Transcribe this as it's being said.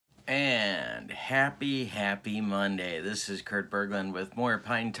happy Monday. This is Kurt Berglund with more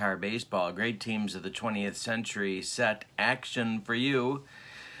Pine Tar Baseball. Great teams of the 20th century set action for you.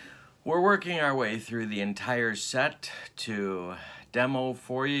 We're working our way through the entire set to demo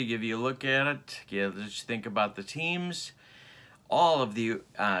for you, give you a look at it, let you think about the teams. All of the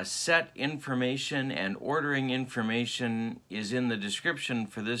set information and ordering information is in the description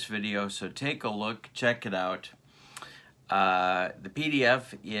for this video, so take a look, check it out. The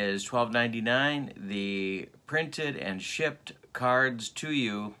PDF is $12.99. The printed and shipped cards to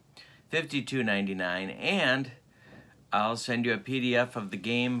you, $52.99. And I'll send you a PDF of the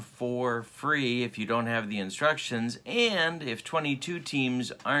game for free if you don't have the instructions. And if 22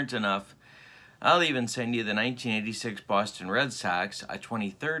 teams aren't enough, I'll even send you the 1986 Boston Red Sox, a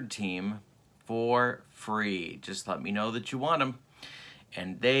 23rd team, for free. Just let me know that you want them,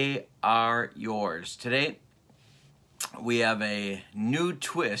 and they are yours. Today, we have a new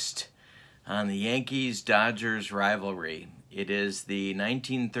twist on the Yankees-Dodgers rivalry. It is the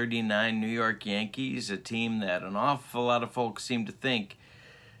 1939 New York Yankees, a team that an awful lot of folks seem to think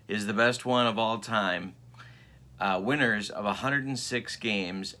is the best one of all time. Winners of 106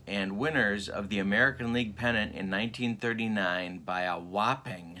 games and winners of the American League pennant in 1939 by a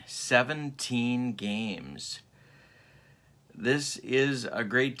whopping 17 games. This is a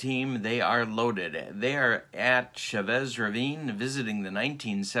great team. They are loaded. They are at Chavez Ravine visiting the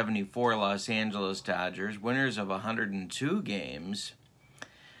 1974 Los Angeles Dodgers, winners of 102 games.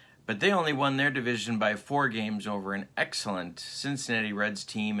 But they only won their division by 4 games over an excellent Cincinnati Reds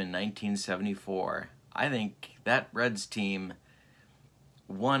team in 1974. I think that Reds team,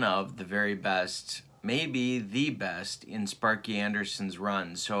 one of the very best, maybe the best in Sparky Anderson's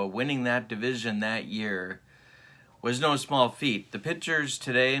run. So winning that division that year was no small feat. The pitchers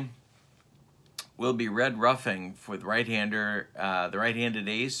today will be Red Ruffing for the right-hander, the right-handed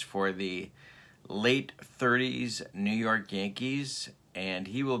ace for the late 30s New York Yankees, and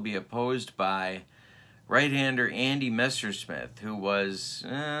he will be opposed by right-hander Andy Messersmith, who was,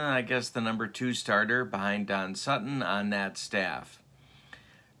 I guess, the number 2 starter behind Don Sutton on that staff.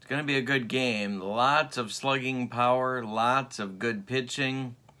 It's going to be a good game. Lots of slugging power, lots of good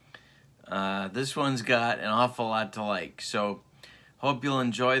pitching. This one's got an awful lot to like. So hope you'll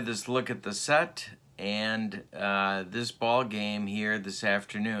enjoy this look at the set and this ball game here this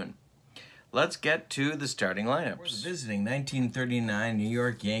afternoon. Let's get to the starting lineups. We're visiting 1939 New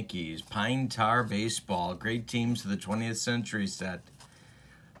York Yankees, Pine Tar Baseball, great teams of the 20th century set.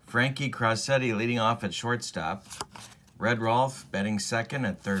 Frankie Crossetti leading off at shortstop. Red Rolfe batting second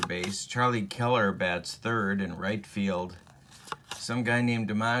at third base. Charlie Keller bats third in right field. Some guy named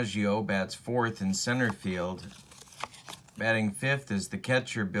DiMaggio bats fourth in center field. Batting fifth is the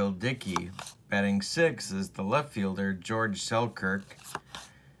catcher, Bill Dickey. Batting sixth is the left fielder, George Selkirk.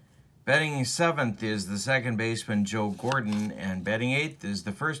 Batting seventh is the second baseman, Joe Gordon. And batting eighth is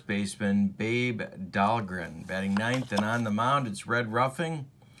the first baseman, Babe Dahlgren. Batting ninth and on the mound, it's Red Ruffing.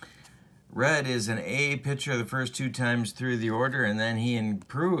 Red is an A pitcher the first 2 times through the order, and then he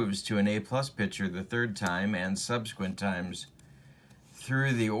improves to an A-plus pitcher the third time and subsequent times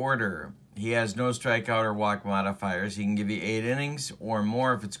through the order. He has no strikeout or walk modifiers. He can give you 8 innings or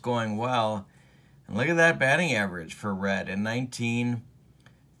more if it's going well. And look at that batting average for Red. In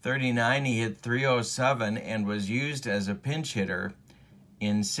 1939, he hit .307 and was used as a pinch hitter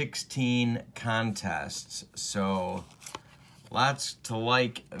in 16 contests. So lots to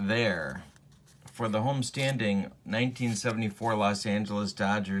like there. For the homestanding 1974 Los Angeles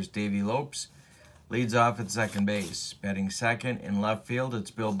Dodgers, Davey Lopes leads off at second base. Batting second in left field,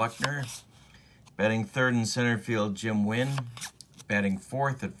 it's Bill Buckner. Batting third in center field, Jim Wynn. Batting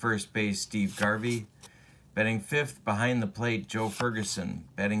fourth at first base, Steve Garvey. Batting fifth behind the plate, Joe Ferguson.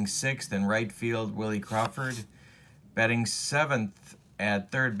 Batting sixth in right field, Willie Crawford. Batting seventh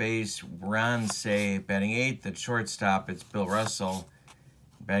at third base, Ron Say. Batting eighth at shortstop, it's Bill Russell.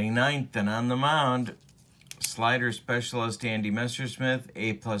 Batting ninth and on the mound, slider specialist Andy Messersmith,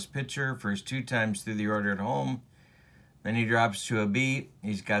 A-plus pitcher, first 2 times through the order at home. Then he drops to a B.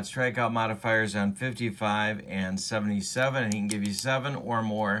 He's got strikeout modifiers on 55 and 77, and he can give you 7 or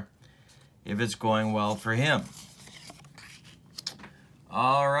more if it's going well for him.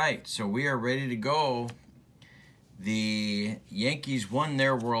 All right, so we are ready to go. The Yankees won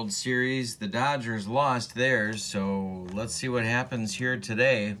their World Series. The Dodgers lost theirs, so let's see what happens here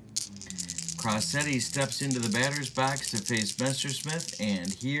today. Crossetti steps into the batter's box to face Messersmith,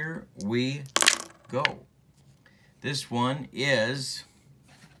 and here we go. This one is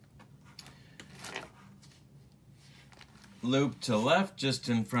loop to left just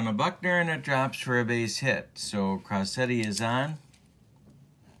in front of Buckner, and it drops for a base hit. So Crossetti is on.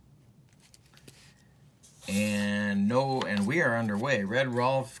 and we are underway. Red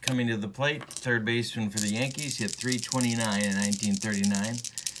Rolfe coming to the plate, third baseman for the Yankees, hit .329 in 1939.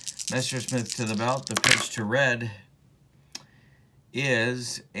 Messersmith to the belt. The pitch to Red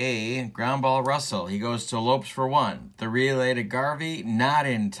is a ground ball. Russell. He goes to Lopes for one. The relay to Garvey, not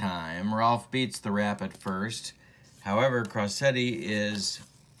in time. Rolfe beats the rap at first. However, Crossetti is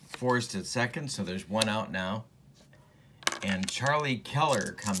forced at second, so there's one out now. And Charlie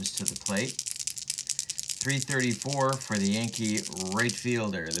Keller comes to the plate. .334 for the Yankee right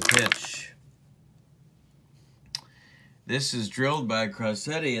fielder. The pitch. This is drilled by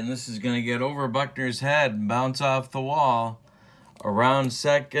Crossetti, and this is going to get over Buckner's head and bounce off the wall. Around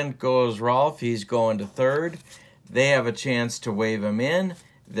second goes Rolfe. He's going to third. They have a chance to wave him in.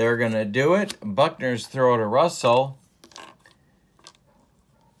 They're going to do it. Buckner's throw to Russell.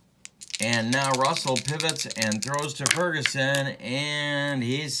 And now Russell pivots and throws to Ferguson, and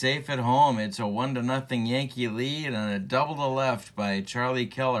he's safe at home. It's a 1-0 Yankee lead and a double to left by Charlie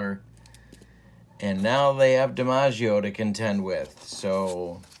Keller. And now they have DiMaggio to contend with.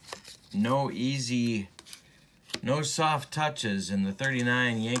 So no soft touches in the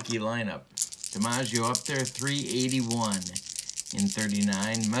 39 Yankee lineup. DiMaggio up there, .381 in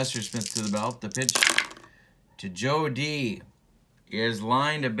 39. Messersmith to the belt. The pitch to Joe D. is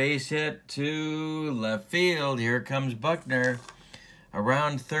lined, a base hit to left field. Here comes Buckner.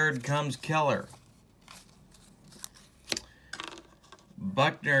 Around third comes Keller.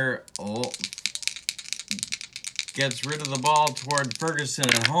 Buckner gets rid of the ball toward Ferguson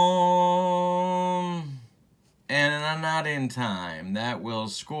at home. And not in time. That will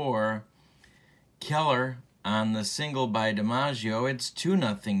score Keller on the single by DiMaggio. It's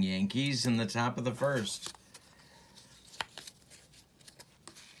 2-0 Yankees in the top of the first.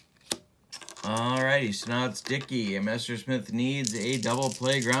 Alrighty, so now it's Dickey. Messersmith needs a double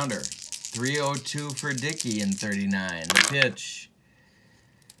play grounder. .302 for Dickey in 39. The pitch.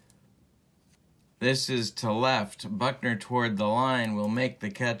 This is to left. Buckner toward the line will make the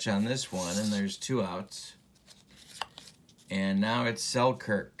catch on this one, and there's 2 outs. And now it's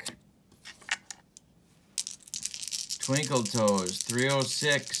Selkirk. Twinkle Toes,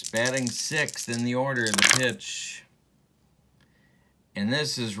 .306, batting 6th in the order. The pitch. And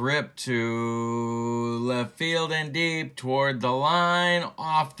this is ripped to left field and deep toward the line,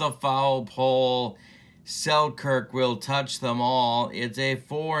 off the foul pole. Selkirk will touch them all. It's a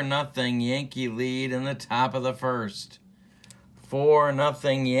 4-0 Yankee lead in the top of the first.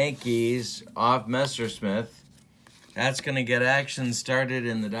 4-0 Yankees off Messersmith. That's going to get action started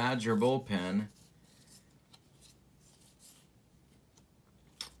in the Dodger bullpen.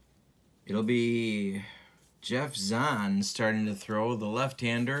 It'll be Jeff Zahn starting to throw, the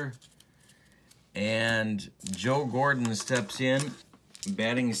left-hander. And Joe Gordon steps in,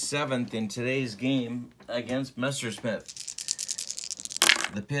 batting 7th in today's game against Messersmith.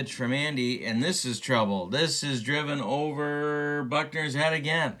 The pitch from Andy, and this is trouble. This is driven over Buckner's head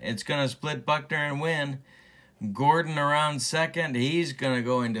again. It's going to split Buckner and win. Gordon around second. He's going to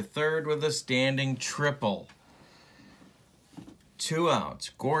go into third with a standing triple. 2 outs.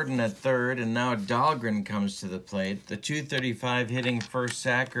 Gordon at third, and now Dahlgren comes to the plate. The .235 hitting first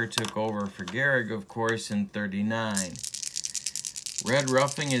sacker took over for Gehrig, of course, in 39. Red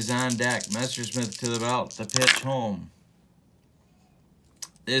Ruffing is on deck. Messersmith to the belt. The pitch home.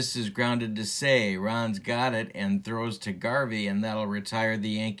 This is grounded to Say. Ron's got it and throws to Garvey, and that'll retire the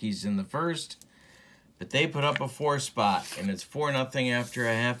Yankees in the first. But they put up a 4 spot, and it's 4-0 after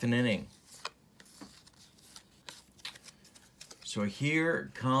a half an inning. So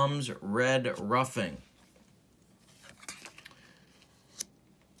here comes Red Ruffing.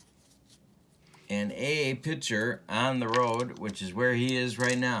 And a pitcher on the road, which is where he is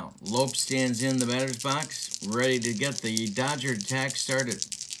right now. Lopes stands in the batter's box, ready to get the Dodger attack started.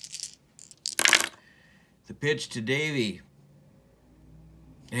 The pitch to Davey.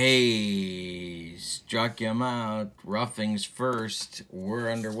 Hey, struck him out. Ruffing's first.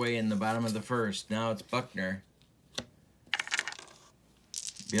 We're underway in the bottom of the first. Now it's Buckner.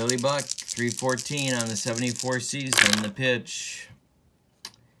 Billy Buck, .314 on the 74 season. The pitch.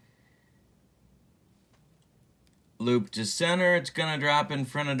 Loop to center. It's going to drop in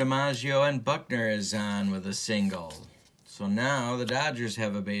front of DiMaggio, and Buckner is on with a single. So now the Dodgers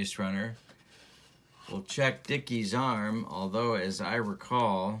have a base runner. We'll check Dickey's arm, although, as I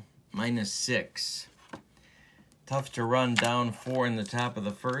recall, -6. Tough to run down 4 in the top of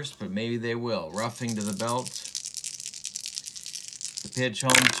the first, but maybe they will. Ruffing to the belt. The pitch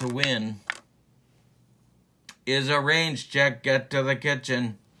home to win is a range check. Get to the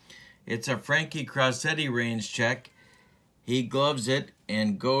kitchen. It's a Frankie Crossetti range check. He gloves it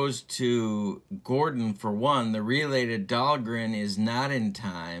and goes to Gordon for one. The relay to Dahlgren is not in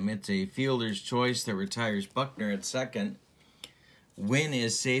time. It's a fielder's choice that retires Buckner at second. Wynn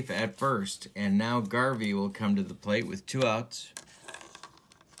is safe at first. And now Garvey will come to the plate with 2 outs.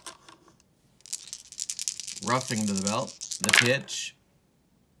 Ruffing to the belt. The pitch.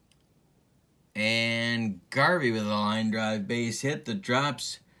 And Garvey with a line drive base hit that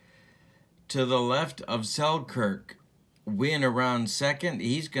drops to the left of Selkirk. Wynn around second.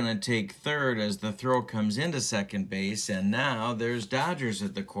 He's going to take third as the throw comes into second base. And now there's Dodgers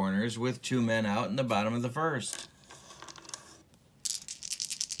at the corners with 2 men out in the bottom of the first.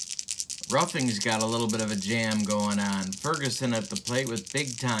 Ruffing's got a little bit of a jam going on. Ferguson at the plate with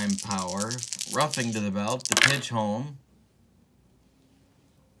big-time power. Ruffing to the belt. The pitch home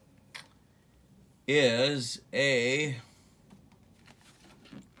is a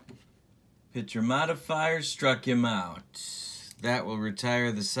pitcher modifier, struck him out. That will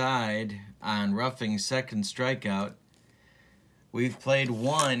retire the side on Ruffing's second strikeout. We've played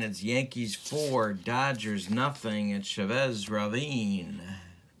 1. It's Yankees 4, Dodgers nothing. It's Chavez Ravine.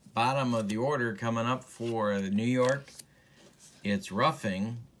 Bottom of the order coming up for New York. It's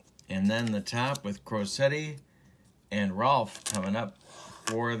Ruffing. And then the top with Crosetti and Rolfe coming up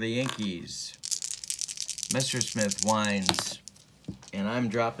for the Yankees. Messersmith winds. And I'm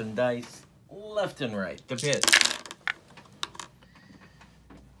dropping dice left and right. The pitch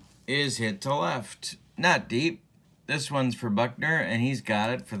is hit to left. Not deep. This one's for Buckner, and he's got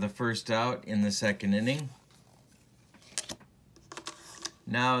it for the first out in the second inning.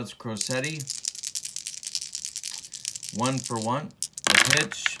 Now it's Crosetti. 1 for 1. The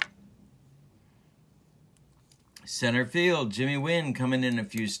pitch. Center field. Jimmy Wynn coming in a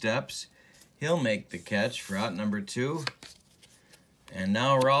few steps. He'll make the catch for out number 2. And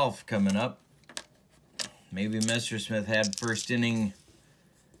now Rolfe coming up. Maybe Messersmith had first inning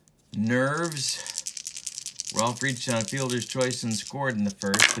nerves. Rolfe reached on a fielder's choice and scored in the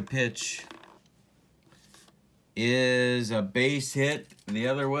first. The pitch is a base hit the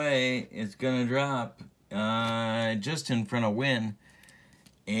other way. It's going to drop just in front of Wynn.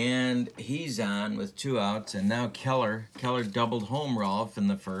 And he's on with 2 outs. And now Keller. Keller doubled home Rolfe in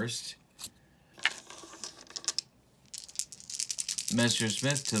the first.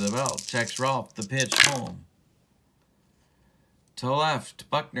 Messersmith to the belt. Checks Rolfe. The pitch home. To left.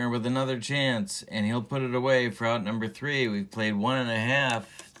 Buckner with another chance. And he'll put it away for out number 3. We've played 1.5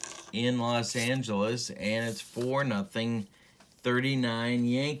 in Los Angeles. And it's 4-0. 39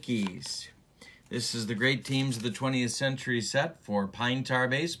 Yankees. This is the great teams of the 20th century set for Pine Tar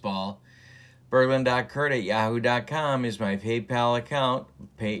Baseball. Berglund.Kurt@yahoo.com is my PayPal account.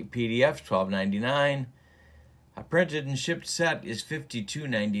 PDF $12.99. A printed and shipped set is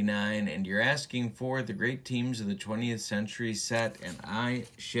 $52.99, and you're asking for the great teams of the 20th century set, and I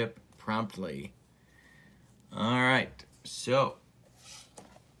ship promptly. All right, so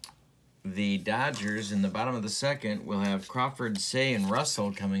the Dodgers in the bottom of the second will have Crawford, Say, and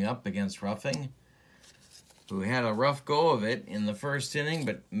Russell coming up against Ruffing, who had a rough go of it in the first inning,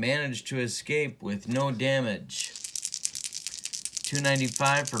 but managed to escape with no damage.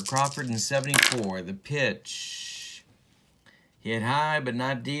 295 for Crawford and 74. The pitch hit high but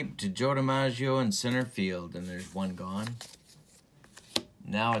not deep to Joe DiMaggio in center field, and there's 1 gone.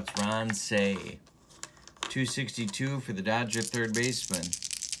 Now it's Ron Say. 262 for the Dodger third baseman.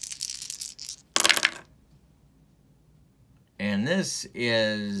 And this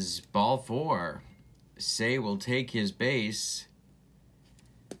is ball 4. Say will take his base,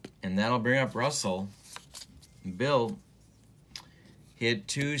 and that'll bring up Russell. Bill hit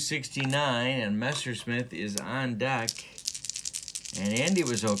 269, and Messersmith is on deck. And Andy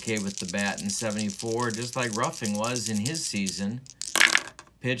was okay with the bat in 74, just like Ruffing was in his season.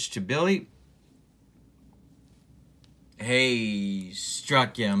 Pitch to Billy. Hey,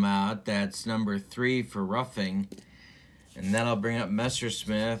 struck him out. That's number 3 for Ruffing. And that'll bring up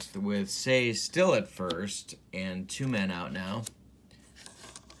Messersmith with Say still at first and 2 men out now.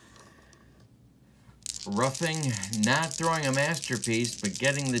 Ruffing not throwing a masterpiece, but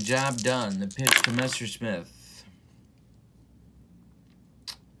getting the job done. The pitch to Messersmith.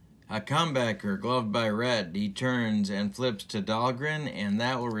 A comebacker gloved by Red. He turns and flips to Dahlgren, and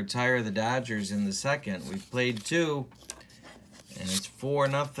that will retire the Dodgers in the second. We've played 2, and it's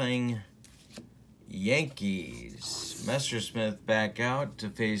 4-0 Yankees. Messersmith back out to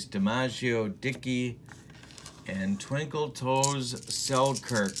face DiMaggio, Dickey, and Twinkle Toes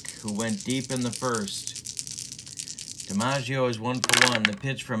Selkirk, who went deep in the first. DiMaggio is 1 for 1. The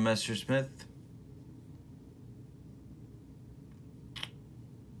pitch from Messersmith.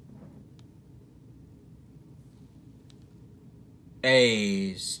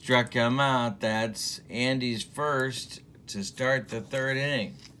 Hey, struck him out. That's Andy's first to start the third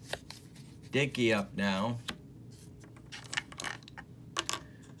inning. Dickey up now.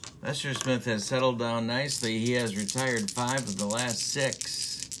 Messersmith has settled down nicely. He has retired 5 of the last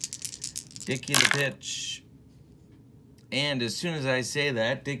 6. Dickey the pitch. And as soon as I say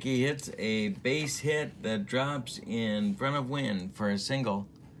that, Dickey hits a base hit that drops in front of Wynn for a single.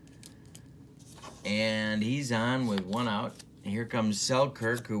 And he's on with 1 out. Here comes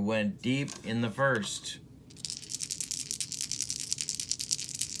Selkirk, who went deep in the first.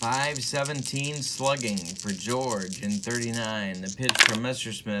 .517 slugging for George in 39. The pitch from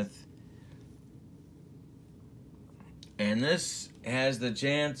Messersmith. And this has the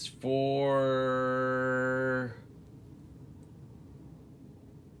chance for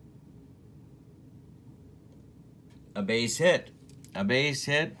a base hit. A base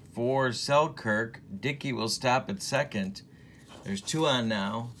hit for Selkirk. Dickey will stop at second. There's 2 on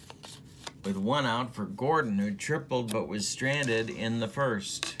now, with 1 out for Gordon, who tripled but was stranded in the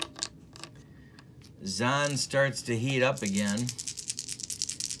first. Zahn starts to heat up again.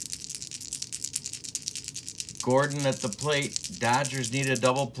 Gordon at the plate. Dodgers need a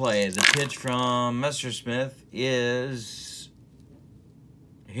double play. The pitch from Messersmith is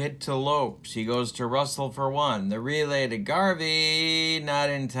hit to Lopes. He goes to Russell for 1. The relay to Garvey,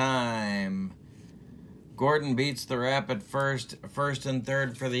 not in time. Gordon beats the rap at first and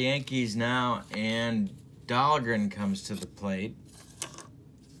third for the Yankees now, and Dahlgren comes to the plate.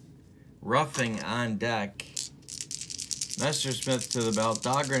 Ruffing on deck. Messersmith to the belt.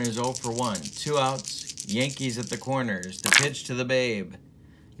 Dahlgren is 0 for 1. 2 outs. Yankees at the corners. The pitch to the Babe.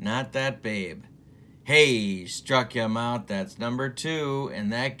 Not that Babe. Hey, struck him out. That's number 2,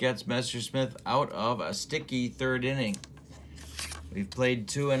 and that gets Messersmith out of a sticky third inning. We've played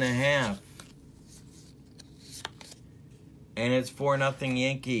 2.5. And it's 4-0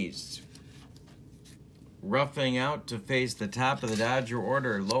 Yankees. Ruffing out to face the top of the Dodger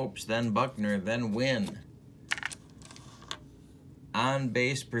order. Lopes, then Buckner, then Wynn.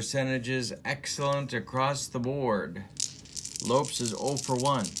 On-base percentages excellent across the board. Lopes is 0 for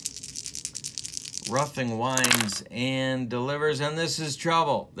 1. Ruffing winds and delivers, and this is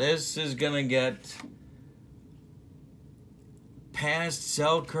trouble. This is going to get past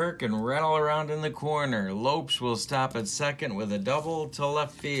Selkirk and rattle around in the corner. Lopes will stop at second with a double to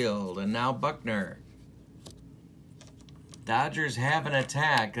left field. And now Buckner. Dodgers have an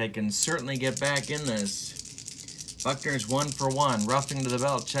attack. They can certainly get back in this. Buckner's 1 for 1. Ruffing to the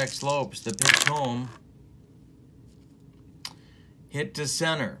belt. Checks Lopes. The pitch home. Hit to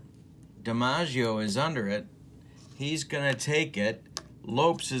center. DiMaggio is under it. He's going to take it.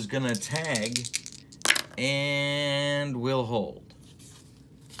 Lopes is going to tag. And will hold.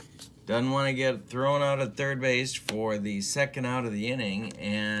 Doesn't want to get thrown out at third base for the second out of the inning.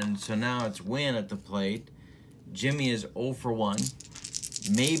 And so now it's Wynn at the plate. Jimmy is 0 for 1.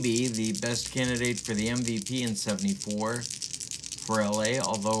 Maybe the best candidate for the MVP in 74 for LA,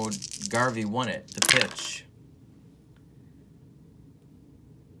 although Garvey won it. The pitch.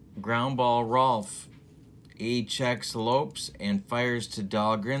 Ground ball, Rolfe. He checks Lopes and fires to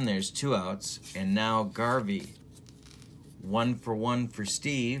Dahlgren. There's 2 outs. And now Garvey. 1 for 1 for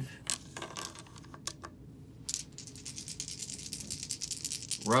Steve.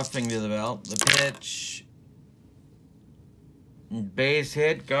 Ruffing to the belt. The pitch. Base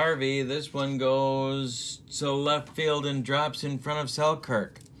hit, Garvey. This one goes to left field and drops in front of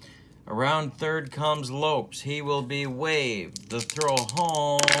Selkirk. Around third comes Lopes. He will be waved. The throw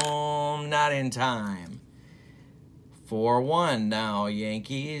home, not in time. 4-1 now,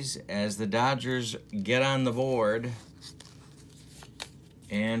 Yankees, as the Dodgers get on the board.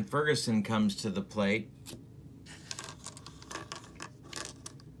 And Ferguson comes to the plate.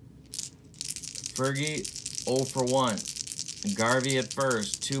 Fergie 0 for 1. Garvey at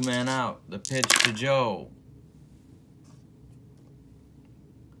first, 2 men out. The pitch to Joe.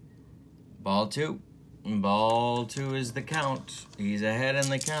 Ball 2. Ball 2 is the count. He's ahead in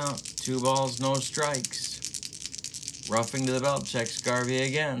the count. 2 balls, no strikes. Ruffing to the belt, checks Garvey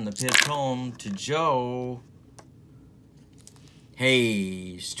again. The pitch home to Joe.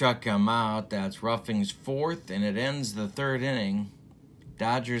 Hey, struck him out. That's Ruffing's 4th, and it ends the third inning.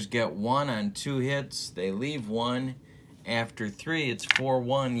 Dodgers get 1 on 2 hits. They leave 1 after 3. It's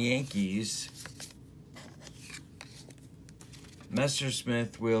 4-1 Yankees.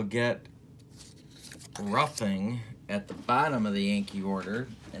 Messersmith will get Ruffing at the bottom of the Yankee order,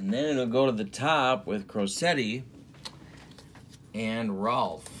 and then it'll go to the top with Crosetti and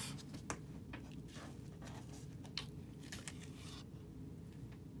Rolfe.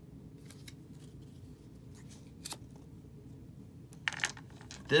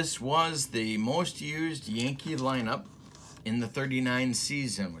 This was the most used Yankee lineup in the 39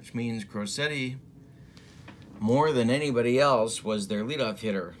 season, which means Crosetti, more than anybody else, was their leadoff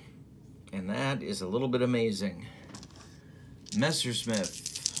hitter. And that is a little bit amazing. Messersmith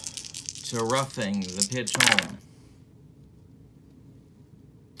to Ruffing, the pitch home.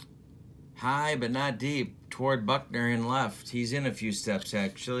 High but not deep toward Buckner in left. He's in a few steps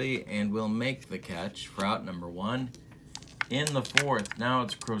actually and will make the catch for out number 1 in the 4th. Now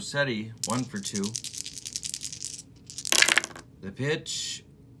it's Crosetti, 1 for 2. The pitch.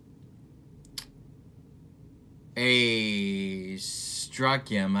 Struck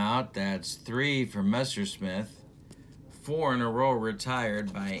him out. That's 3 for Messersmith. 4 in a row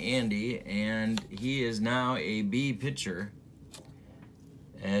retired by Andy, and he is now a B pitcher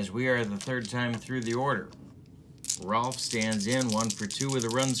as we are the 3rd time through the order. Rolf stands in, 1 for 2 with a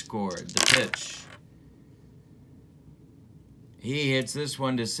run scored. The pitch. He hits this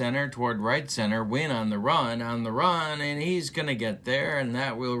one to center toward right center. Win on the run, and he's going to get there, and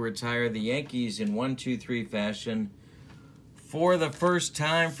that will retire the Yankees in 1-2-3 fashion for the first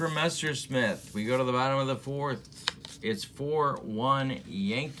time for Messersmith. We go to the bottom of the 4th. It's 4-1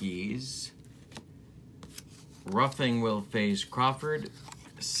 Yankees. Ruffing will face Crawford,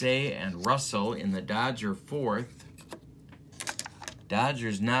 Say, and Russell in the Dodger 4th.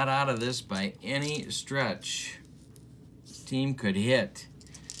 Dodgers not out of this by any stretch. Team could hit.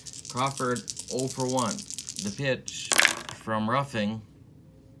 Crawford 0 for 1. The pitch from Ruffing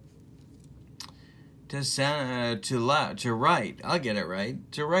to right. I'll get it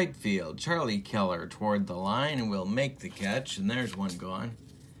right. To right field. Charlie Keller toward the line and will make the catch. And there's one gone.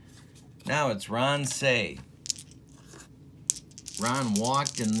 Now it's Ron Say. Ron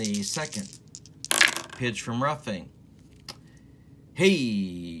walked in the 2nd. Pitch from Ruffing.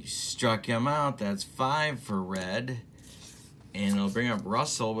 He struck him out. That's 5 for Red. And it'll bring up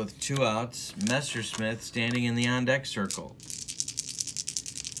Russell with 2 outs. Messersmith standing in the on-deck circle.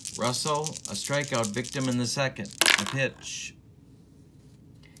 Russell, a strikeout victim in the 2nd. The pitch.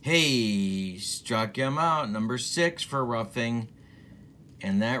 He struck him out. Number 6 for Ruffing.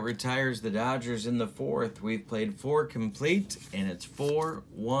 And that retires the Dodgers in the 4th. We've played 4 complete, and it's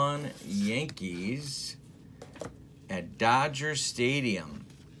 4-1 Yankees at Dodger Stadium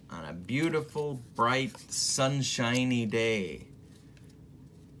on a beautiful, bright, sunshiny day.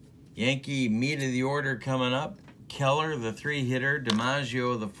 Yankee meat of the order coming up. Keller, the 3-hitter,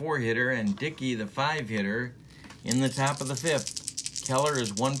 DiMaggio, the 4-hitter, and Dickey, the 5-hitter, in the top of the 5th. Keller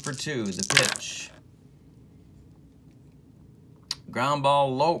is 1 for 2. The pitch. Ground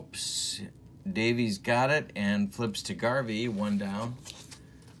ball Lopes. Davies got it and flips to Garvey, 1 down.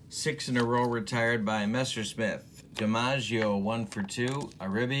 6 in a row retired by Messersmith. DiMaggio 1 for 2.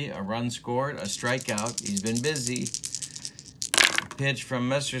 Arribi, a run scored, a strikeout. He's been busy. Pitch from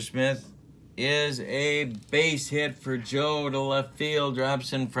Messersmith is a base hit for Joe to left field.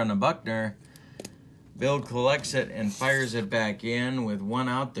 Drops in front of Buckner. Bill collects it and fires it back in with 1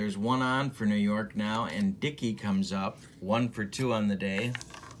 out. There's 1 on for New York now, and Dickey comes up, 1 for 2 on the day.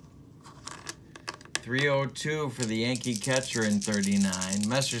 3-0-2 for the Yankee catcher in 39.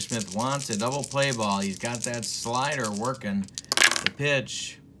 Messersmith wants a double play ball. He's got that slider working. The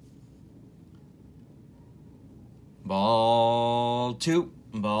pitch. Ball 2.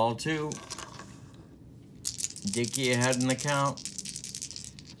 Ball 2. Dickey ahead in the count.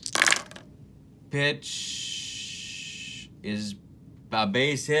 Pitch is a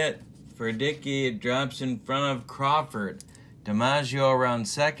base hit for Dickey. It drops in front of Crawford. DiMaggio around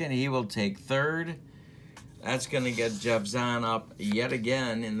 2nd. He will take 3rd. That's going to get Jeff Zahn up yet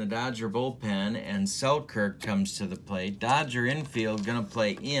again in the Dodger bullpen, and Selkirk comes to the plate. Dodger infield going to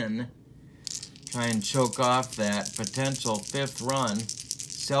play in, try and choke off that potential 5th run.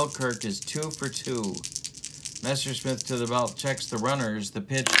 Selkirk is 2 for 2. Messersmith to the belt, checks the runners. The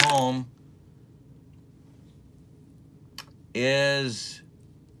pitch home is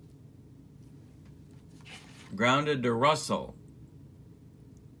grounded to Russell.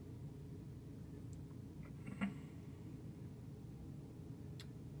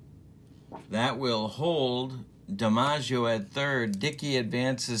 That will hold DiMaggio at 3rd. Dickey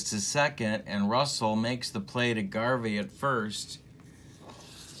advances to 2nd, and Russell makes the play to Garvey at 1st.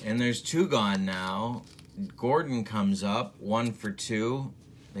 And there's 2 gone now. Gordon comes up, 1 for 2.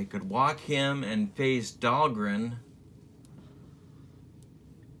 They could walk him and face Dahlgren.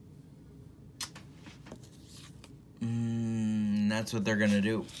 That's what they're going to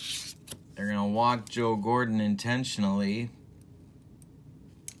do. They're going to walk Joe Gordon intentionally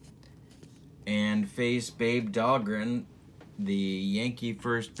and face Babe Dahlgren, the Yankee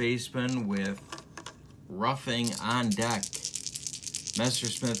first baseman, with Ruffing on deck.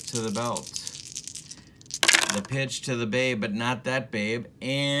 Messersmith to the belt. The pitch to the babe, but not that babe.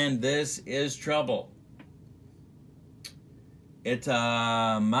 And this is trouble. It's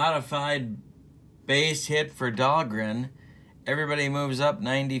a modified base hit for Dahlgren. Everybody moves up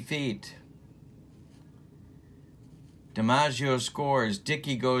 90 feet. DiMaggio scores.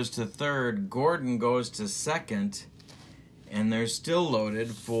 Dickey goes to third. Gordon goes to second. And they're still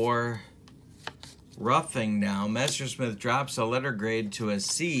loaded for Ruffing now. Messersmith drops a letter grade to a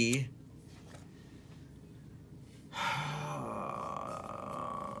C.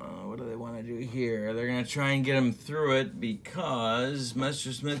 What do they want to do here? They're going to try and get him through it because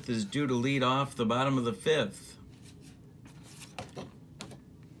Messersmith is due to lead off the bottom of the fifth.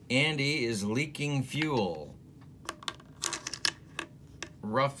 Andy is leaking fuel.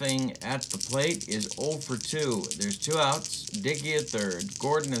 Ruffing at the plate is 0 for 2. There's 2 outs. Dickey at third.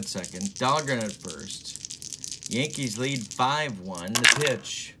 Gordon at second. Dahlgren at first. Yankees lead 5-1. The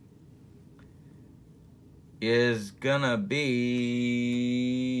pitch is gonna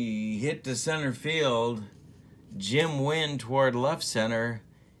be hit to center field. Jim Wynn toward left center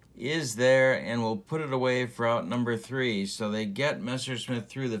is there and will put it away for out number 3. So they get Messersmith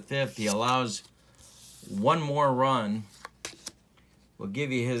through the fifth. He allows one more run. We'll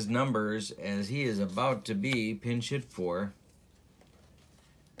give you his numbers as he is about to be pinch hit for.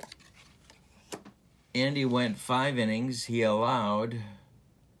 Andy went 5 innings. He allowed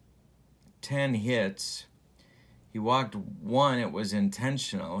 10 hits. He walked 1. It was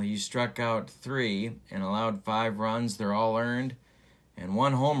intentional. He struck out 3 and allowed 5 runs. They're all earned. And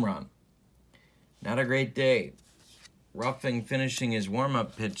 1 home run. Not a great day. Ruffing finishing his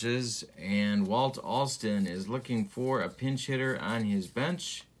warm-up pitches, and Walt Alston is looking for a pinch hitter on his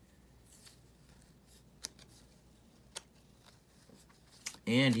bench.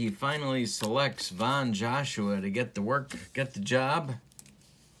 And he finally selects Von Joshua to get the job.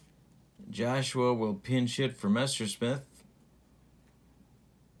 Joshua will pinch hit for Messersmith.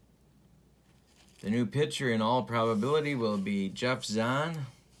 The new pitcher in all probability will be Jeff Zahn.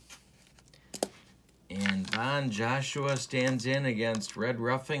 And Von Joshua stands in against Red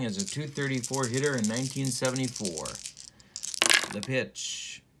Ruffing as a .234 hitter in 1974. The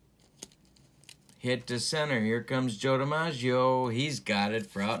pitch. Hit to center. Here comes Joe DiMaggio. He's got it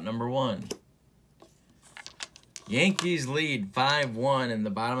for out number 1. Yankees lead 5-1 in the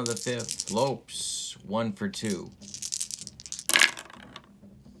bottom of the fifth. Lopes, 1 for 2.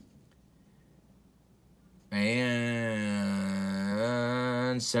 And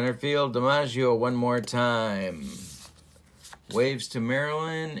center field, DiMaggio one more time. Waves to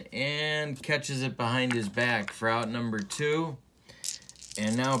Maryland and catches it behind his back for out number 2.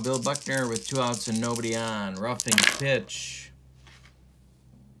 And now Bill Buckner with 2 outs and nobody on. Ruffing's pitch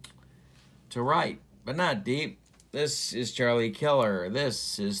to right, but not deep. This is Charlie Keller.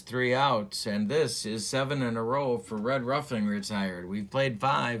 This is 3 outs, and this is 7 in a row for Red Ruffing retired. We've played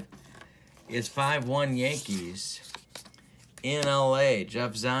 5. It's 5-1 Yankees. In LA,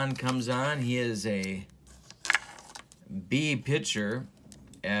 Jeff Zahn comes on. He is a B pitcher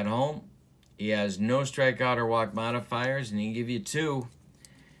at home. He has no strikeout or walk modifiers, and he can give you 2.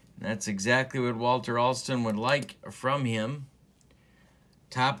 And that's exactly what Walter Alston would like from him.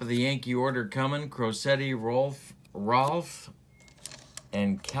 Top of the Yankee order coming. Crosetti, Rolfe,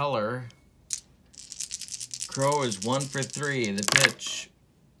 and Keller. Crow is 1 for 3. The pitch.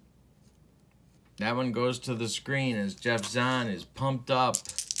 That one goes to the screen as Jeff Zahn is pumped up.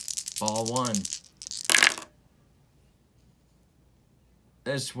 Ball 1.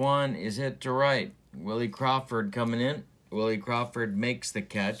 This one is hit to right. Willie Crawford coming in. Willie Crawford makes the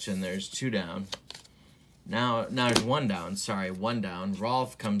catch, and there's 2 down. Now there's 1 down. Sorry, 1 down.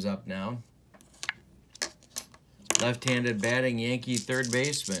 Rolfe comes up now. Left-handed batting Yankee third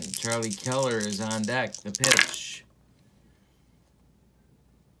baseman. Charlie Keller is on deck. The pitch.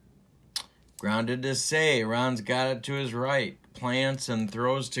 Grounded to Say. Ron's got it to his right. Plants and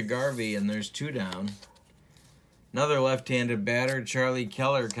throws to Garvey, and there's 2 down. Another left-handed batter, Charlie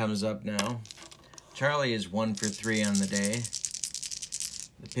Keller, comes up now. Charlie is 1 for 3 on the day.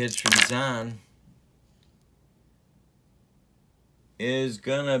 The pitch from Zahn is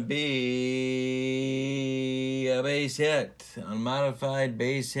gonna be a base hit. Unmodified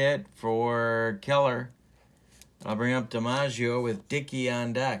base hit for Keller. I'll bring up DiMaggio with Dickey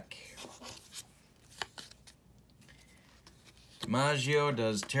on deck. DiMaggio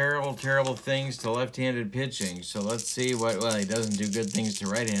does terrible, terrible things to left-handed pitching. So let's see what... Well, he doesn't do good things to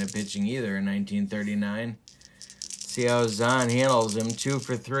right-handed pitching either in 1939. See how Zahn handles him. 2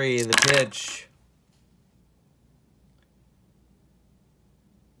 for 3. The pitch.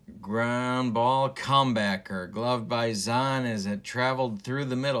 Ground ball comebacker. Gloved by Zahn as it traveled through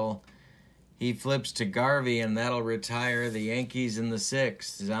the middle. He flips to Garvey, and that'll retire the Yankees in the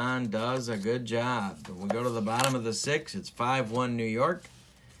 6th. Zahn does a good job. We go to the bottom of the 6th. It's 5-1 New York.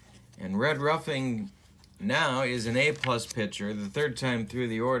 And Red Ruffing now is an A-plus pitcher. The 3rd time through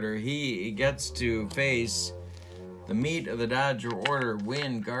the order. He gets to face the meat of the Dodger order,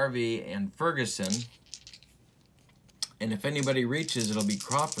 Wynn, Garvey, and Ferguson. And if anybody reaches, it'll be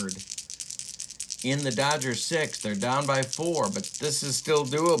Crawford. In the Dodger 6th, they're down by 4, but this is still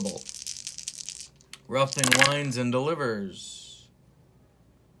doable. Ruffing winds and delivers.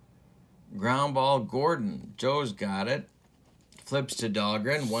 Ground ball, Gordon. Joe's got it. Flips to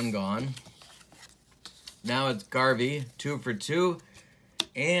Dahlgren, 1 gone. Now it's Garvey, 2 for 2,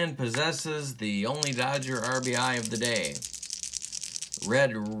 and possesses the only Dodger RBI of the day.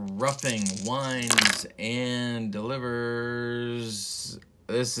 Red Ruffing winds and delivers.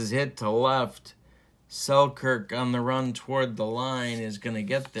 This is hit to left. Selkirk on the run toward the line is going to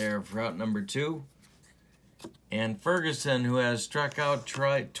get there for out number 2. And Ferguson, who has struck out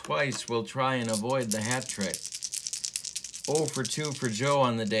twice, will try and avoid the hat trick. 0 for 2 for Joe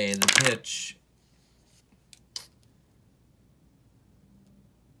on the day. The pitch.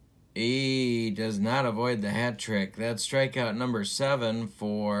 He does not avoid the hat trick. That's strikeout number 7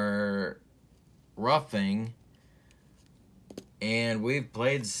 for Ruffing. And we've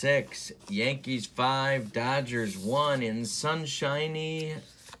played 6. Yankees 5, Dodgers 1 in sunshiny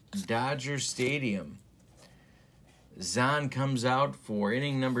Dodger Stadium. Zahn comes out for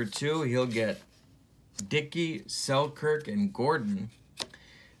inning number 2. He'll get Dickey, Selkirk, and Gordon.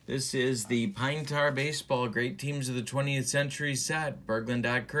 This is the Pine Tar Baseball Great Teams of the 20th Century set.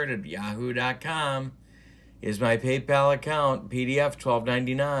 Berglund.Kurt@yahoo.com is my PayPal account. PDF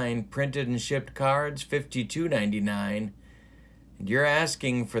 $12.99. Printed and shipped cards $52.99. And you're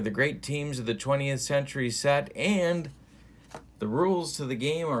asking for the Great Teams of the 20th Century set, and the rules to the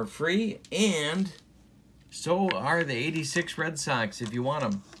game are free, and so are the 86 Red Sox if you want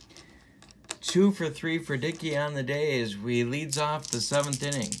them. 2 for 3 for Dickey on the day as we leads off the 7th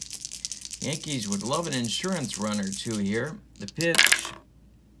inning. Yankees would love an insurance run or 2 here. The pitch.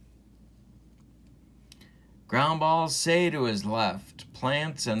 Ground ball, Say to his left.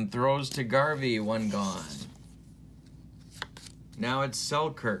 Plants and throws to Garvey, 1 gone. Now it's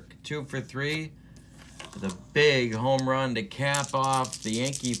Selkirk, 2 for 3. With a big home run to cap off the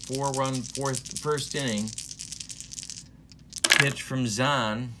Yankee 4-run first inning. Pitch from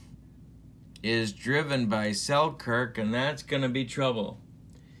Zahn is driven by Selkirk, and that's going to be trouble.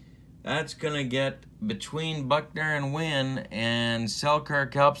 That's going to get between Buckner and Wynn, and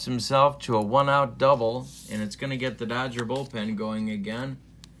Selkirk helps himself to a 1-out double, and it's going to get the Dodger bullpen going again.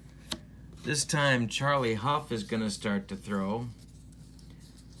 This time, Charlie Huff is going to start to throw,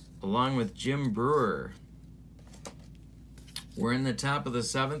 along with Jim Brewer. We're in the top of the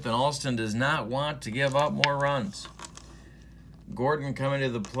 7th, and Alston does not want to give up more runs. Gordon coming to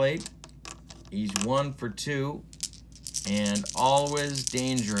the plate. He's 1 for 2, and always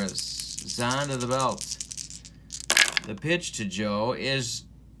dangerous. Zahn to the belt. The pitch to Joe is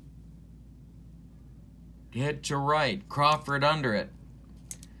hit to right. Crawford under it.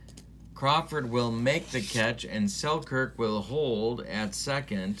 Crawford will make the catch, and Selkirk will hold at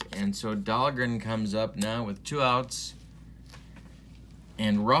second, and so Dahlgren comes up now with 2 outs.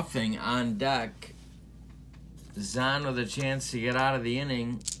 And Ruffing on deck. Zahn with a chance to get out of the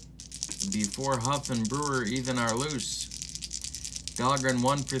inning before Huff and Brewer even are loose. Dahlgren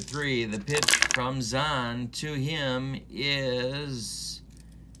 1 for 3. The pitch from Zahn to him is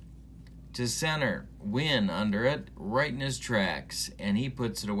to center. Wynn under it, right in his tracks, and he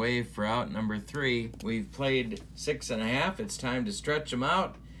puts it away for out number 3. We've played 6.5. It's time to stretch them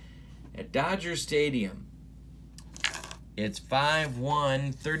out at Dodger Stadium. It's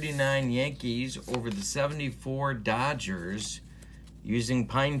 5-1, 39 Yankees over the 74 Dodgers using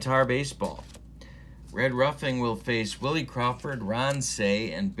Pine Tar Baseball. Red Ruffing will face Willie Crawford, Ron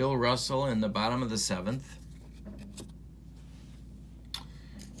Say, and Bill Russell in the bottom of the 7th.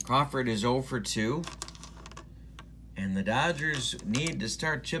 Crawford is 0 for 2. And the Dodgers need to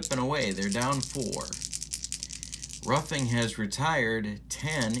start chipping away. They're down 4. Ruffing has retired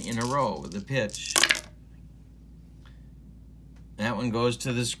 10 in a row. The pitch. That one goes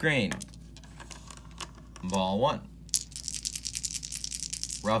to the screen. Ball 1.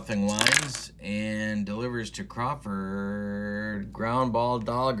 Ruffing winds and delivers to Crawford. Ground ball,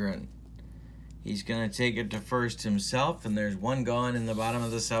 Dahlgren. He's going to take it to first himself, and there's 1 gone in the bottom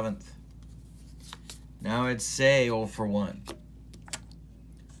of the 7th. Now it's Say 0 for 1.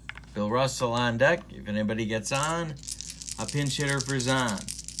 Bill Russell on deck. If anybody gets on, a pinch hitter for Zahn.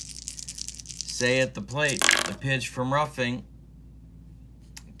 Say at the plate. The pitch from Ruffing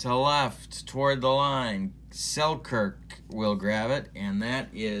to left toward the line. Selkirk will grab it, and that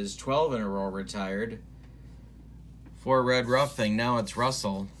is 12 in a row retired for Red Ruffing. Now it's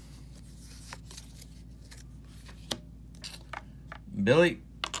Russell. Billy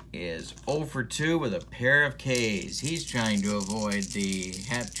is 0 for 2 with a pair of Ks. He's trying to avoid the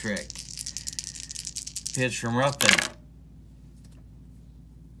hat trick. Pitch from Ruffing.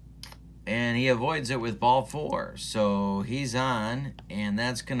 And he avoids it with ball 4. So he's on, and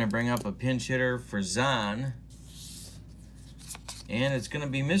that's going to bring up a pinch hitter for Zahn. And it's going to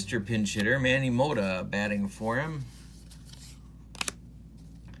be Mr. Pinch Hitter, Manny Mota, batting for him.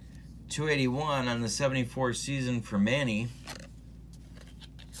 281 on the 74 season for Manny.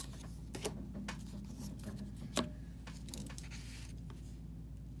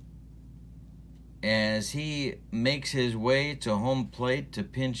 As he makes his way to home plate to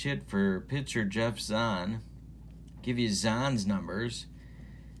pinch hit for pitcher Jeff Zahn. Give you Zahn's numbers.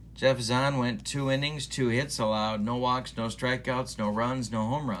 Jeff Zahn went 2 innings, 2 hits allowed, no walks, no strikeouts, no runs, no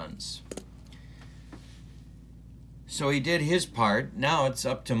home runs. So he did his part. Now it's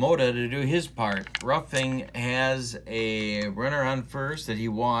up to Mota to do his part. Ruffing has a runner on first that he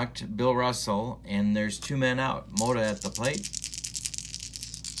walked, Bill Russell, and there's 2 men out. Mota at the plate.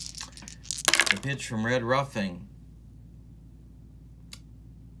 The pitch from Red Ruffing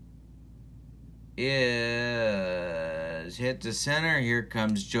is hit to center. Here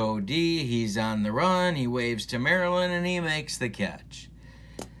comes Joe D. He's on the run. He waves to Maryland, and he makes the catch.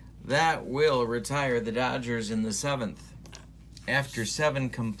 That will retire the Dodgers in the 7th. After 7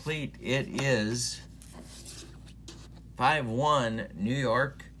 complete, it is 5-1 New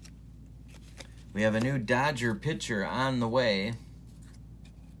York. We have a new Dodger pitcher on the way.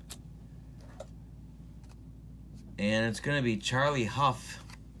 And it's going to be Charlie Huff,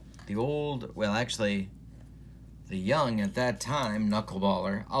 the old, well, actually, the young at that time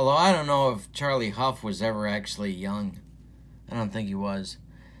knuckleballer. Although I don't know if Charlie Huff was ever actually young. I don't think he was.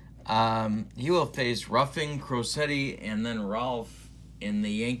 He will face Ruffing, Crosetti, and then Rolfe in the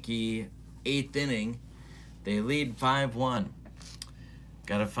Yankee 8th inning. They lead 5-1.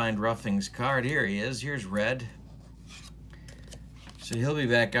 Got to find Ruffing's card. Here he is. Here's Red. So he'll be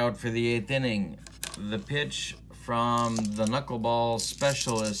back out for the 8th inning. The pitch from the knuckleball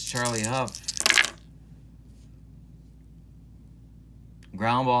specialist, Charlie Huff.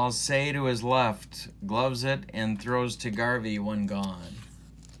 Ground ball, Say to his left, gloves it, and throws to Garvey, 1 gone.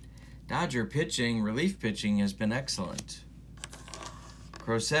 Dodger pitching, relief pitching, has been excellent.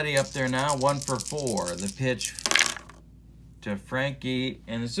 Crosetti up there now, 1 for 4. The pitch to Frankie,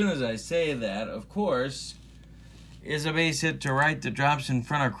 and as soon as I say that, of course, is a base hit to right that drops in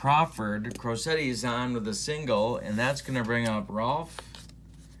front of Crawford. Crosetti's on with a single, and that's going to bring up Rolfe.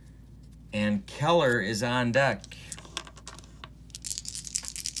 And Keller is on deck.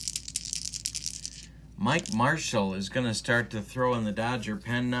 Mike Marshall is going to start to throw in the Dodger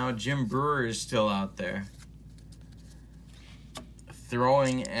pen now. Jim Brewer is still out there,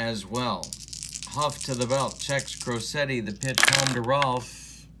 throwing as well. Huff to the belt, checks Crosetti. The pitch home to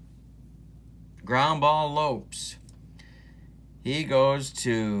Rolfe. Ground ball, Lopes. He goes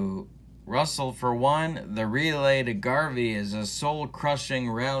to Russell for 1. The relay to Garvey is a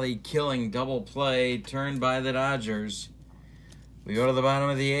soul-crushing, rally-killing double play turned by the Dodgers. We go to the bottom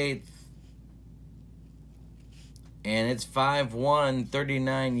of the 8th. And it's 5-1,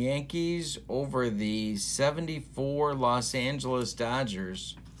 39 Yankees over the 74 Los Angeles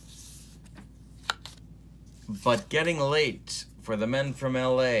Dodgers. But getting late for the men from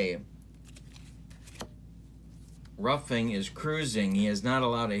L.A. Ruffing is cruising. He has not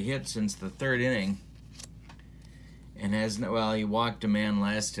allowed a hit since the 3rd inning. And has, well, he walked a man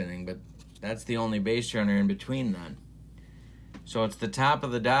last inning, but that's the only base runner in between then. So it's the top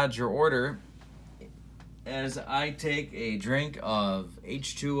of the Dodger order as I take a drink of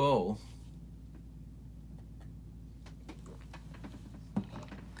H2O.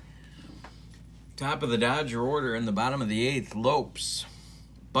 Top of the Dodger order in the bottom of the 8th, Lopes,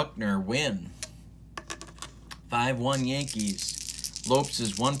 Buckner, Wynn. 5-1 Yankees. Lopes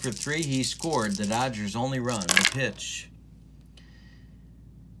is 1 for 3. He scored the Dodgers' only run. The pitch.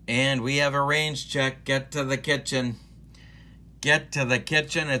 And we have a range check. Get to the kitchen. Get to the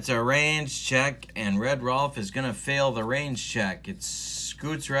kitchen. It's a range check. And Red Rolfe is going to fail the range check. It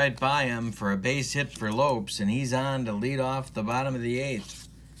scoots right by him for a base hit for Lopes. And he's on to lead off the bottom of the 8th.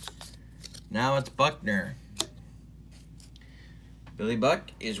 Now it's Buckner. Billy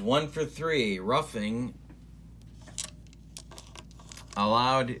Buck is 1 for 3. Ruffing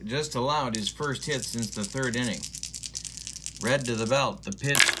just allowed his first hit since the 3rd inning. Red to the belt. The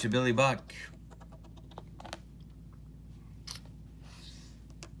pitch to Billy Buck.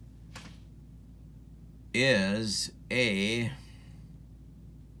 is a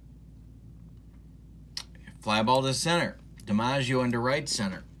fly ball to center. DiMaggio into right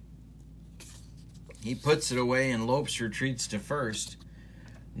center. He puts it away and Lopes retreats to first.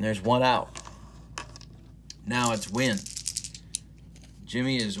 And there's one out. Now it's Wynn.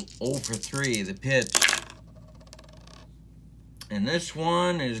 Jimmy is 0 for 3. The pitch. And this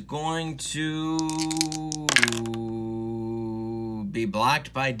one is going to be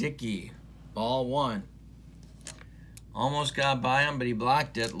blocked by Dickey. Ball 1. Almost got by him, but he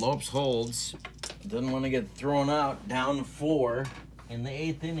blocked it. Lopes holds. Doesn't want to get thrown out. Down 4 in the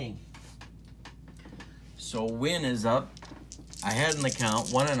 8th inning. So Wynn is up. Ahead in the count.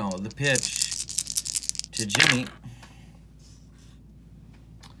 1-0. The pitch to Jimmy.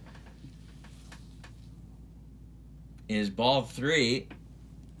 Is ball 3.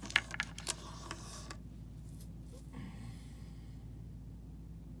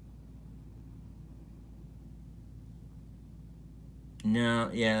 No,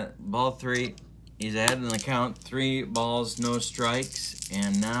 yeah, ball 3. He's ahead in the count. 3 balls, no strikes.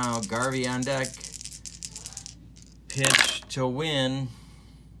 And now Garvey on deck. Pitch to Wynn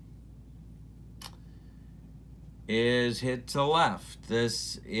is hit to left.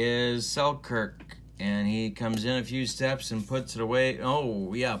 This is Selkirk. And he comes in a few steps and puts it away.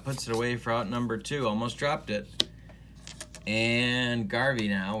 Oh, yeah, puts it away for out number 2. Almost dropped it. And Garvey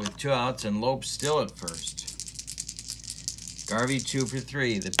now with 2 outs and Lopes still at first. Garvey 2 for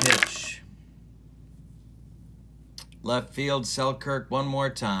 3. The pitch. Left field, Selkirk one more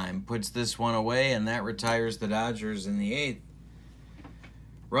time. Puts this one away, and that retires the Dodgers in the 8th.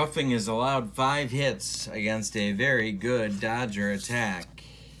 Ruffing has allowed 5 hits against a very good Dodger attack.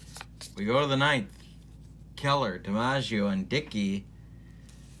 We go to the 9th. Keller, DiMaggio, and Dickey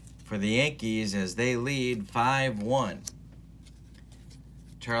for the Yankees as they lead 5-1.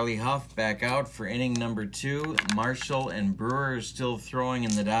 Charlie Huff back out for inning number 2. Marshall and Brewer are still throwing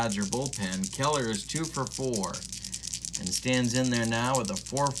in the Dodger bullpen. Keller is 2 for 4 and stands in there now with a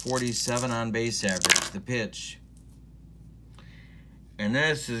 .447 on base average. The pitch. And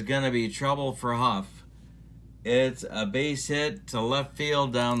this is going to be trouble for Huff. It's a base hit to left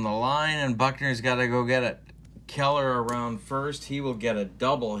field down the line, and Buckner's got to go get it. Keller around first. He will get a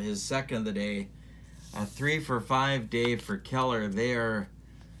double, his second of the day. A 3 for 5 day for Keller. They are...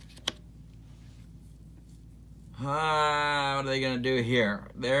 what are they going to do here?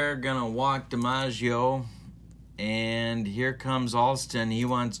 They're going to walk DiMaggio, and here comes Alston. He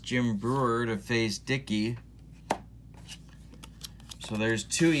wants Jim Brewer to face Dickey. So there's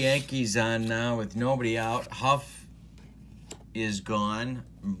 2 Yankees on now with nobody out. Huff is gone.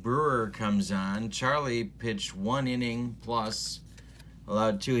 Brewer comes on. Charlie pitched 1 inning plus.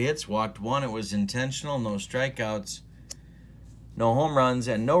 Allowed 2 hits, walked 1. It was intentional. No strikeouts. No home runs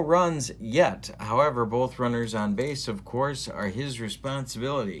and no runs yet. However, both runners on base, of course, are his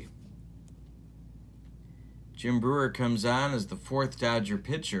responsibility. Jim Brewer comes on as the 4th Dodger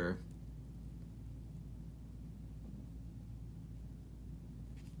pitcher.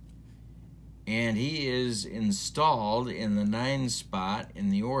 And he is installed in the 9 spot in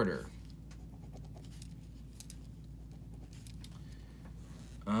the order.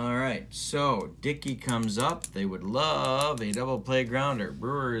 All right, so Dickey comes up. They would love a double play grounder.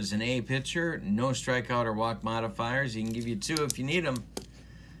 Brewer is an A pitcher. No strikeout or walk modifiers. He can give you 2 if you need them.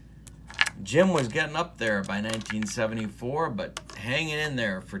 Jim was getting up there by 1974, but hanging in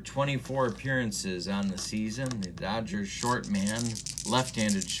there for 24 appearances on the season. The Dodgers short man,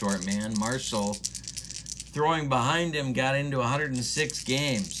 left-handed short man, Marshall, throwing behind him, got into 106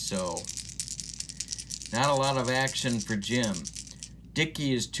 games, so not a lot of action for Jim.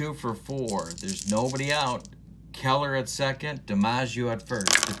 Dickey is 2 for 4. There's nobody out. Keller at second, DiMaggio at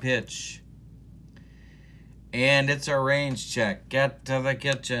first. The pitch. And it's a range check. Get to the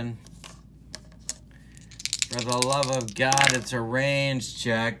kitchen. For the love of God, it's a range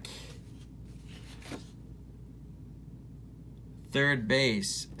check. Third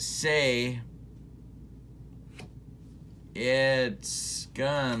base. Say it's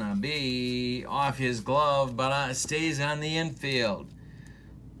gonna be off his glove, but stays on the infield.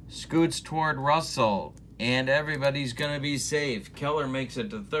 Scoots toward Russell, and everybody's gonna be safe. Keller makes it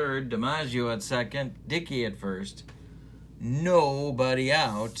to third. DiMaggio at second. Dickey at first. Nobody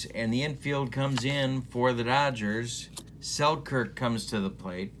out, and the infield comes in for the Dodgers. Selkirk comes to the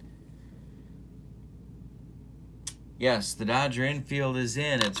plate. Yes, the Dodger infield is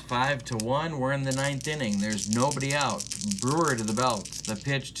in. It's 5-1. We're in the 9th inning. There's nobody out. Brewer to the belt. The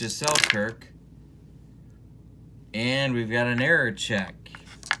pitch to Selkirk. And we've got an error check.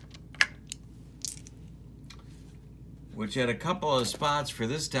 which at a couple of spots for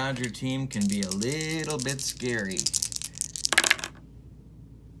this Dodger team can be a little bit scary.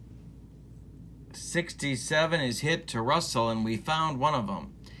 67 is hit to Russell, and we found one of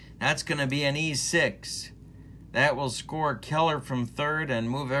them. That's going to be an E6. That will score Keller from third and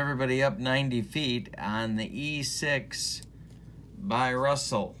move everybody up 90 feet on the E6 by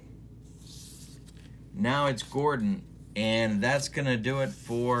Russell. Now it's Gordon, and that's going to do it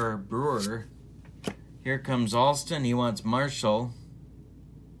for Brewer. Here comes Alston. He wants Marshall.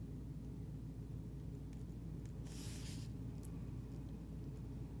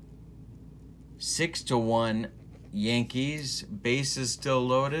 Six to 1 Yankees. Bases still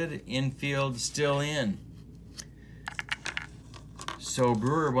loaded. Infield still in. So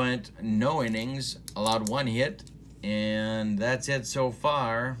Brewer went no innings, allowed 1 hit, and that's it so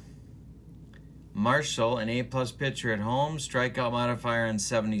far. Marshall, an A-plus pitcher at home, strikeout modifier on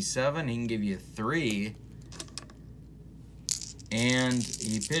 77. He can give you 3. And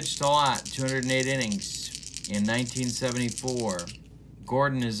he pitched a lot, 208 innings in 1974.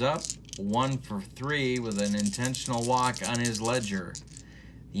 Gordon is up, 1 for 3 with an intentional walk on his ledger.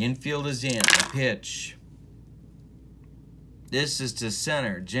 The infield is in, the pitch. This is to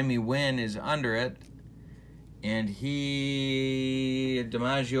center. Jimmy Wynn is under it, and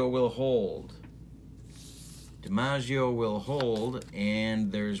DiMaggio will hold. DiMaggio will hold,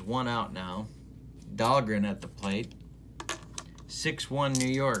 and there's 1 out now. Dahlgren at the plate. 6-1 New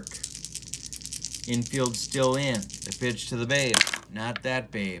York. Infield still in. The pitch to the babe. Not that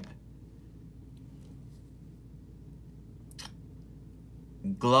babe.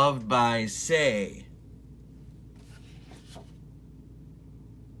 Gloved by Say.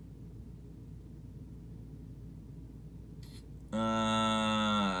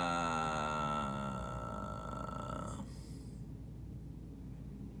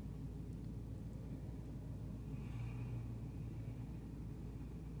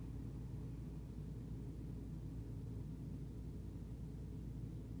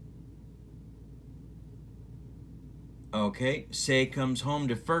 Okay, Say comes home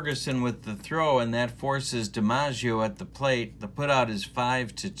to Ferguson with the throw, and that forces DiMaggio at the plate. The putout is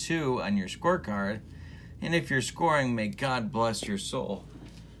 5-2 on your scorecard. And if you're scoring, may God bless your soul.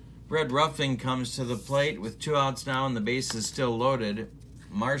 Red Ruffing comes to the plate with 2 outs now and the base is still loaded.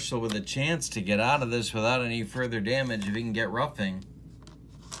 Marshall with a chance to get out of this without any further damage if he can get Ruffing.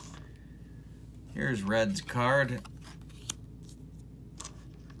 Here's Red's card.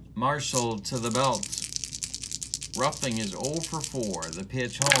 Marshall to the belt. Ruffing is 0 for 4. The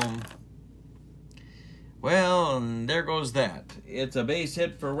pitch home. Well, and there goes that. It's a base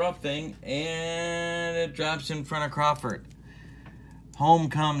hit for Ruffing, and it drops in front of Crawford. Home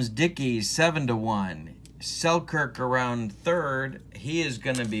comes Dickey, 7-1. Selkirk around third. He is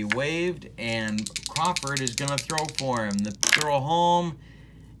going to be waived, and Crawford is going to throw for him. The throw home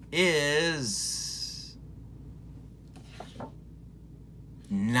is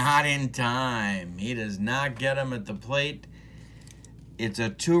not in time. He does not get him at the plate. It's a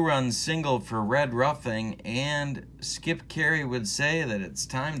 2-run single for Red Ruffing, and Skip Carey would say that it's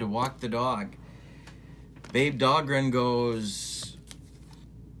time to walk the dog. Babe Dahlgren goes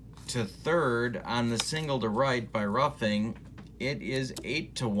to third on the single to right by Ruffing. It is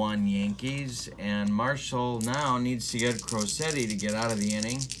 8-1 Yankees, and Marshall now needs to get Crosetti to get out of the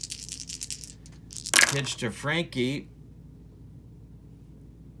inning. Pitch to Frankie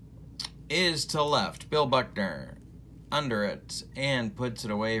is to left. Bill Buckner under it and puts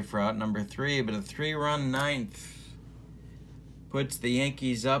it away for out number 3, but a 3-run ninth puts the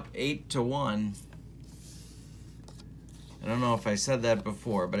Yankees up 8-1. I don't know if I said that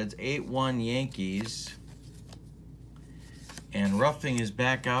before, but it's 8-1 Yankees. And Ruffing is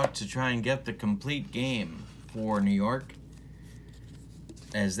back out to try and get the complete game for New York,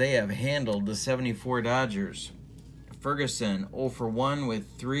 as they have handled the 74 Dodgers. Ferguson 0 for 1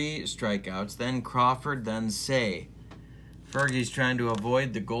 with 3 strikeouts, then Crawford, then Say. Fergie's trying to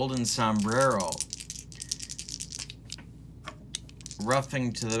avoid the golden sombrero.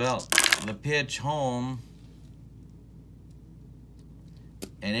 Ruffing to the belt. The pitch home.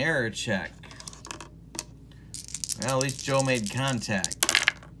 An error check. Well, at least Joe made contact.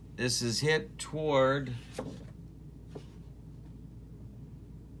 This is hit toward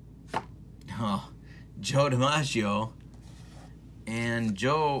Joe DiMaggio. And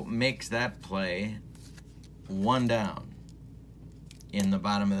Joe makes that play. 1 down in the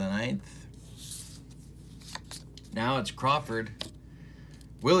bottom of the 9th. Now it's Crawford.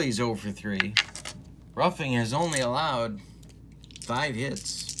 Willie's 0 for 3. Ruffing has only allowed 5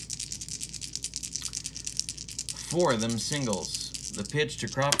 hits. 4 of them singles. The pitch to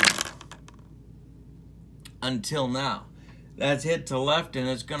Crawford. until now. That's hit to left, and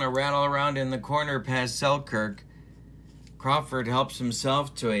it's going to rattle around in the corner past Selkirk. Crawford helps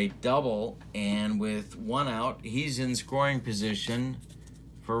himself to a double, and with one out, he's in scoring position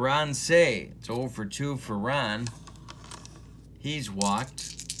for Ron Say. It's 0 for 2 for Ron. He's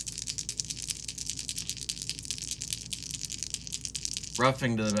walked.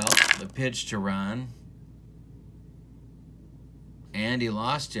 Ruffing to the belt, the pitch to Ron. And he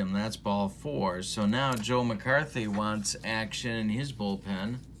lost him. That's ball 4. So now Joe McCarthy wants action in his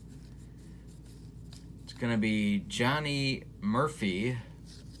bullpen. It's going to be Johnny Murphy.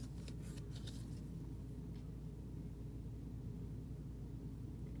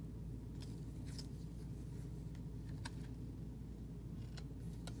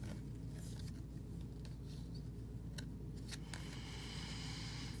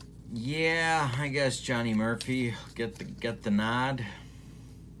 Yeah, I guess Johnny Murphy get the nod.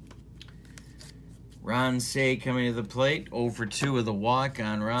 Ron Say coming to the plate, 0 for 2 with a walk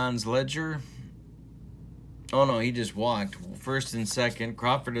on Ron's ledger. Oh no, he just walked. First and second,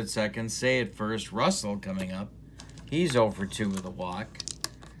 Crawford at second, Say at first, Russell coming up. He's 0 for 2 with a walk.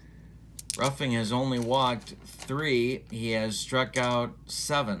 Ruffing has only walked 3. He has struck out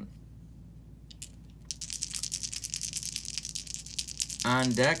 7.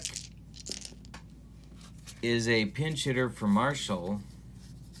 On deck is a pinch hitter for Marshall,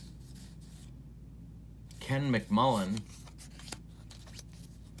 Ken McMullen.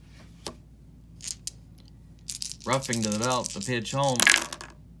 Ruffing to the belt, the pitch home.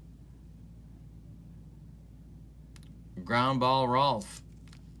 Ground ball, Rolfe.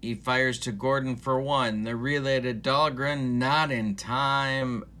 He fires to Gordon for 1. The relay to Dahlgren, not in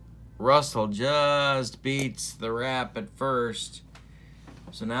time. Russell just beats the wrap at first.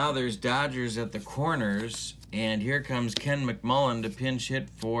 So now there's Dodgers at the corners, and here comes Ken McMullen to pinch hit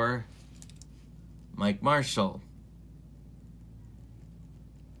for Mike Marshall.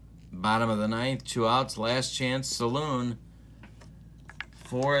 Bottom of the 9th, 2 outs, last chance saloon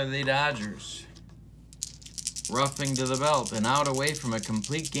for the Dodgers. Ruffing to the belt, and out away from a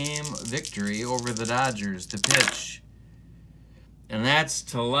complete game victory over the Dodgers. The pitch, and that's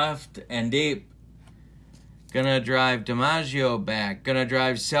to left and deep. Gonna drive DiMaggio back. Gonna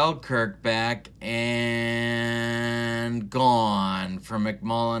drive Selkirk back. And gone for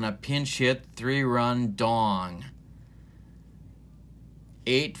McMullen. A pinch hit, 3-run dong.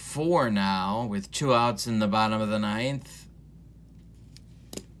 8-4 now with 2 outs in the bottom of the 9th.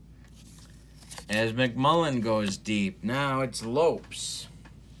 As McMullen goes deep. Now it's Lopes.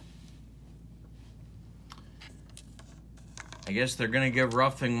 I guess they're gonna give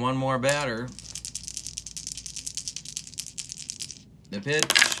Ruffing one more batter. The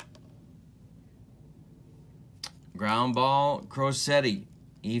pitch. Ground ball, Crosetti.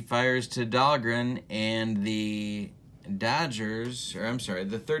 He fires to Dahlgren, and the Dodgers, or I'm sorry,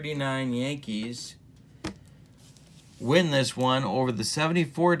 the 39 Yankees win this one over the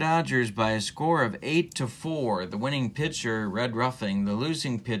 74 Dodgers by a score of 8-4. The winning pitcher, Red Ruffing. The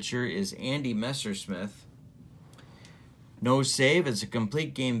losing pitcher is Andy Messersmith. No save. It's a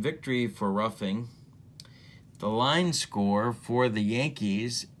complete game victory for Ruffing. The line score for the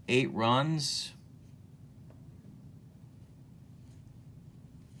Yankees, 8 runs,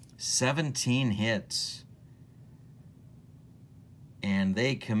 17 hits, and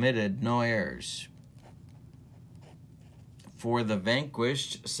they committed no errors. For the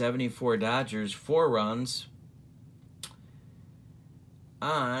vanquished 74 Dodgers, 4 runs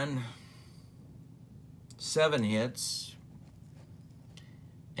on 7 hits,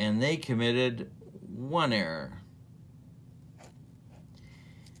 and they committed 1 error.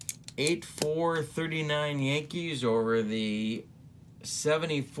 8-4, 39 Yankees over the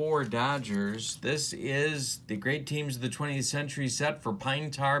 74 Dodgers. This is the great teams of the 20th century set for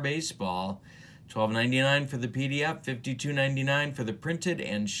Pine Tar Baseball. $12.99 for the PDF, $52.99 for the printed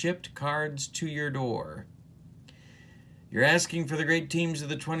and shipped cards to your door. You're asking for the great teams of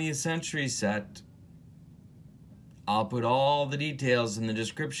the 20th century set. I'll put all the details in the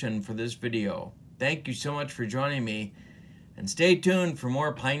description for this video. Thank you so much for joining me, and stay tuned for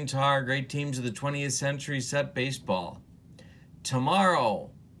more Pine Tar Great Teams of the 20th Century Set Baseball.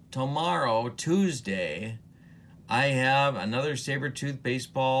 Tomorrow, Tuesday, I have another Sabertooth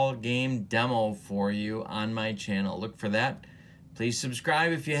baseball game demo for you on my channel. Look for that. Please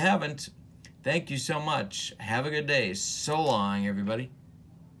subscribe if you haven't. Thank you so much. Have a good day. So long, everybody.